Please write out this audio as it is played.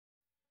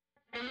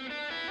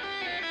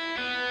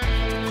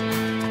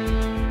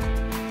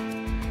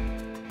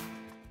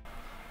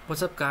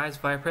What's up guys,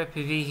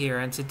 ViperPV here,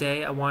 and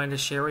today I wanted to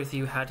share with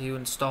you how to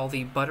install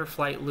the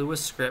Butterflight LUA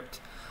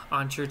Script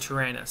onto your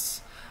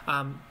Taranis.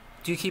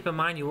 Do keep in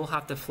mind you will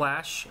have to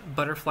flash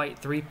Butterflight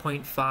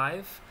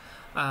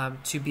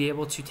 3.5 to be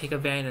able to take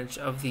advantage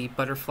of the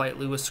Butterflight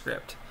LUA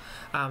Script.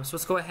 So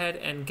let's go ahead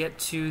and get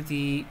to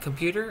the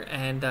computer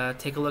and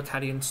take a look how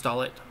to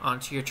install it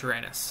onto your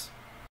Taranis.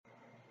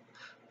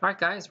 Alright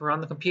guys, we're on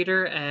the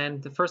computer,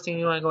 and the first thing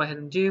you want to go ahead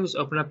and do is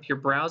open up your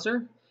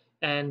browser.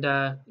 And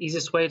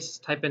easiest way is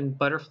to type in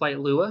Butterflight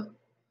LUA,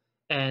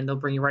 and they'll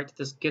bring you right to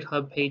this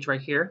GitHub page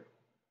right here.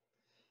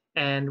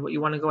 And what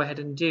you want to go ahead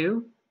and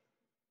do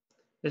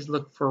is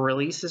look for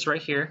releases right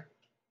here,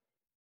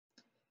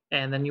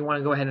 and then you want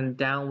to go ahead and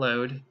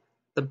download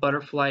the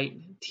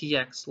Butterflight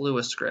TX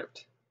LUA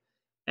script,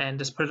 and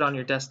just put it on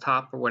your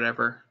desktop or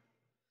whatever.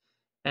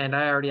 And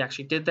I already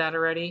actually did that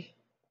already.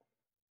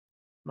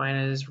 Mine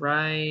is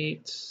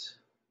right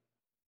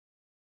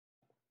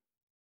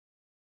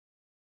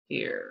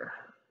here.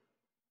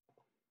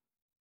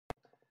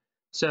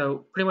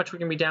 So pretty much we're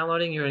going to be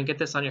downloading. You're going to get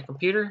this on your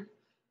computer,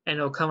 and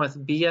it'll come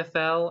with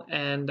BFL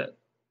and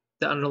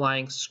the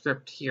underlying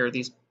script here,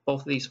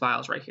 both of these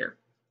files right here.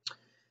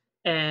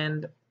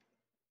 And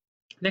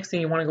next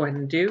thing you want to go ahead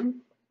and do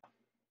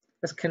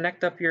is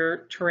connect up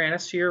your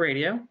Taranis to your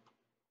radio.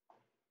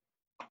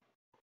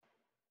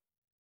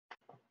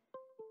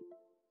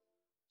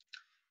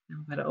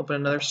 I'm going to open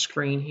another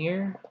screen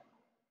here,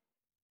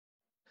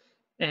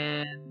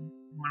 and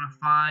you want to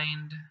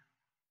find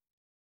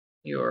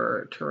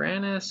your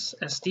Taranis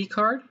SD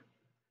card,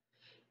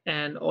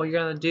 and all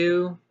you're going to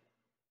do,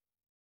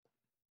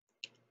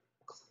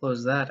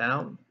 close that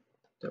out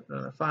to open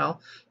another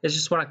file, is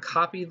just want to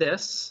copy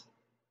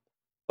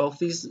both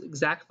these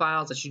exact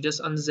files that you just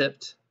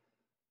unzipped.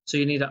 So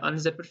you need to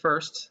unzip it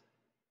first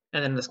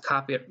and then just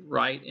copy it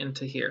right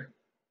into here,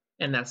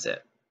 and that's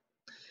it.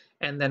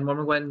 And then what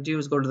we're going to do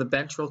is go to the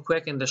bench real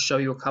quick and just show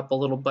you a couple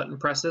little button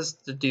presses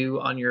to do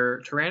on your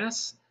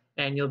Taranis,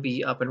 and you'll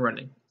be up and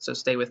running. So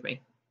stay with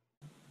me.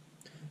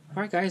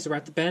 Alright guys, we're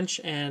at the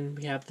bench and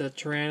we have the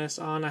Taranis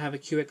on. I have a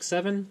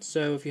QX7,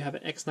 so if you have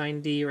an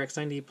X9D or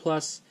X9D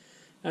Plus,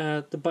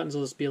 the buttons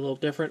will just be a little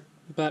different.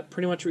 But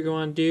pretty much what you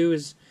want to do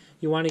is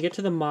you want to get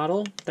to the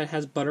model that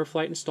has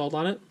Butterflight installed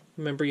on it.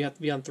 Remember, you have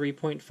to be on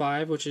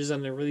 3.5, which is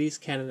on the release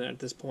candidate at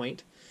this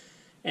point.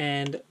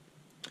 And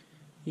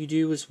you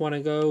do just want to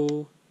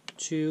go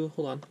to,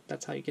 hold on,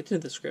 that's how you get to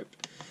the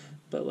script.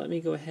 But let me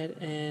go ahead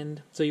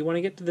and, so you want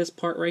to get to this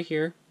part right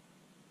here.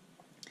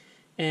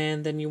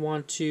 And then you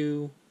want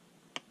to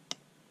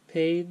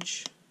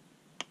page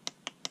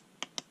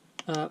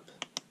up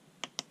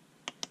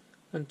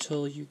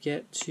until you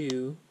get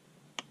to,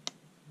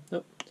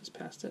 oh, just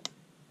passed it,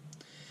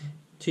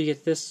 till you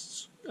get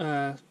this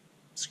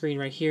screen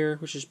right here,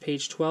 which is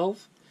page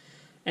 12.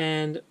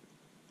 And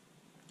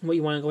what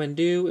you want to go ahead and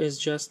do is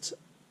just,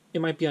 it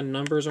might be on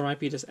numbers or it might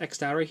be just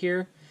X'd out right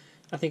here.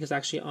 I think it's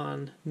actually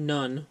on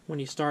none when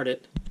you start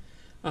it.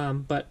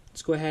 But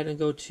let's go ahead and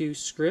go to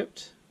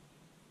script,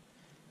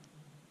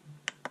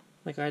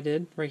 like I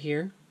did right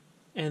here.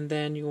 And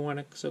then you want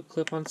to, so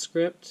click on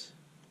script,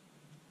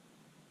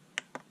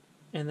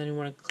 and then you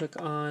want to click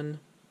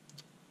on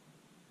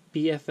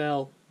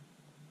BFL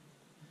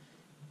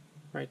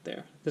right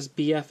there. This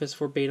BF is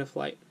for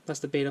Betaflight. That's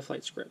the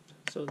Betaflight script.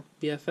 So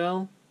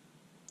BFL,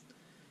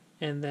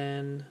 and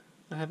then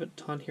I have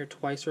it on here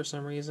twice for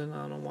some reason.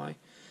 I don't know why.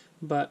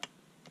 But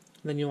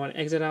then you want to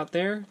exit out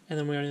there, and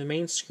then when you're on the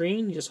main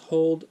screen, you just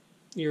hold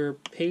your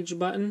page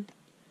button,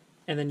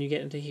 and then you get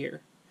into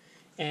here.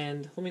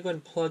 And let me go ahead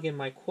and plug in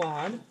my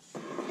quad. And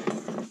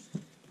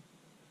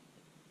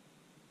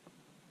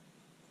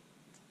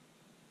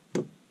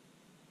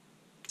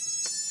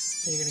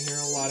you're going to hear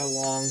a lot of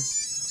long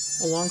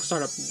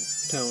startup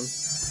tone.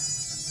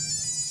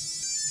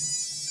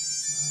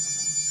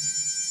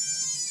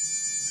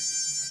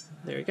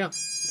 There you go.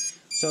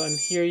 So, and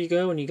here you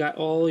go, and you got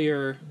all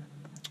your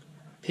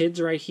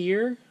PIDs right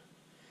here.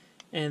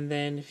 And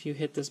then if you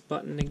hit this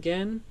button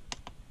again,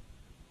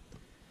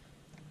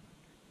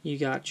 you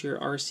got your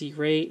RC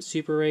rate,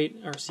 super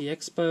rate, RC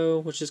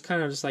Expo, which is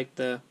kind of just like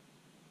the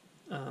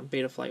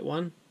Betaflight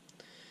one.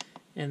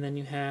 And then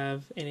you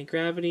have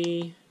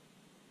anti-gravity,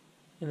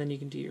 and then you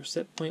can do your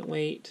set point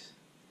weight,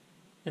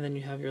 and then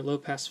you have your low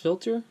pass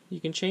filter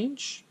you can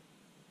change,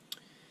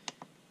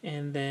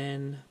 and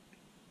then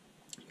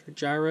your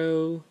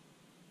gyro,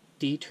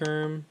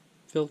 D-term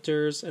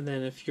filters, and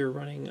then if you're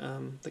running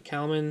the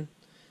Kalman,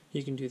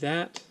 you can do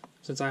that.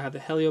 Since I have the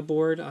Helio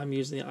board, I'm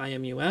using the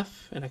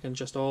IMUF, and I can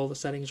adjust all the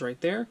settings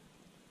right there.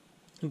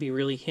 It'll be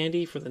really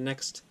handy for the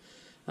next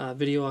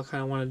video I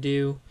kind of want to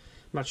do.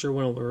 I'm not sure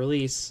when it will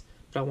release,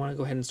 but I want to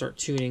go ahead and start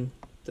tuning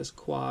this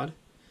quad.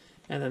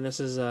 And then this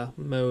is a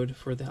mode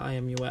for the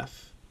IMUF.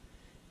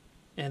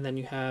 And then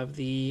you have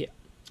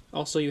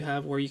also you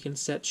have where you can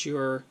set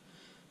your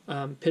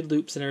PID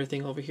loops and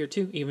everything over here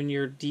too. Even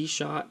your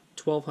D-Shot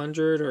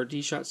 1200 or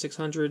D-Shot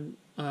 600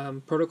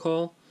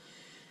 protocol.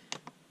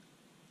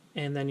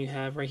 And then you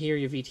have right here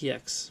your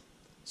VTX.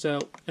 So,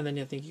 and then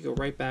I think you go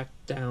right back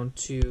down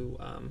to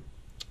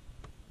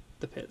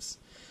the PIS.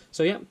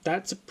 So yeah,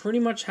 that's pretty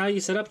much how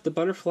you set up the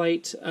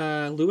Butterflight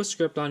LUA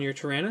script on your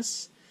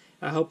Taranis.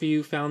 I hope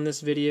you found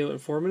this video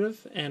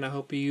informative, and I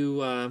hope you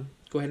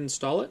go ahead and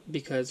install it,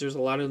 because there's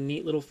a lot of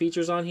neat little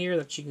features on here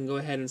that you can go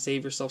ahead and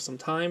save yourself some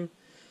time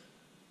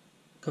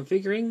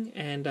configuring.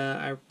 And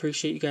I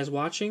appreciate you guys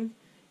watching,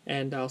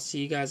 and I'll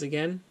see you guys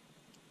again.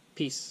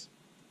 Peace.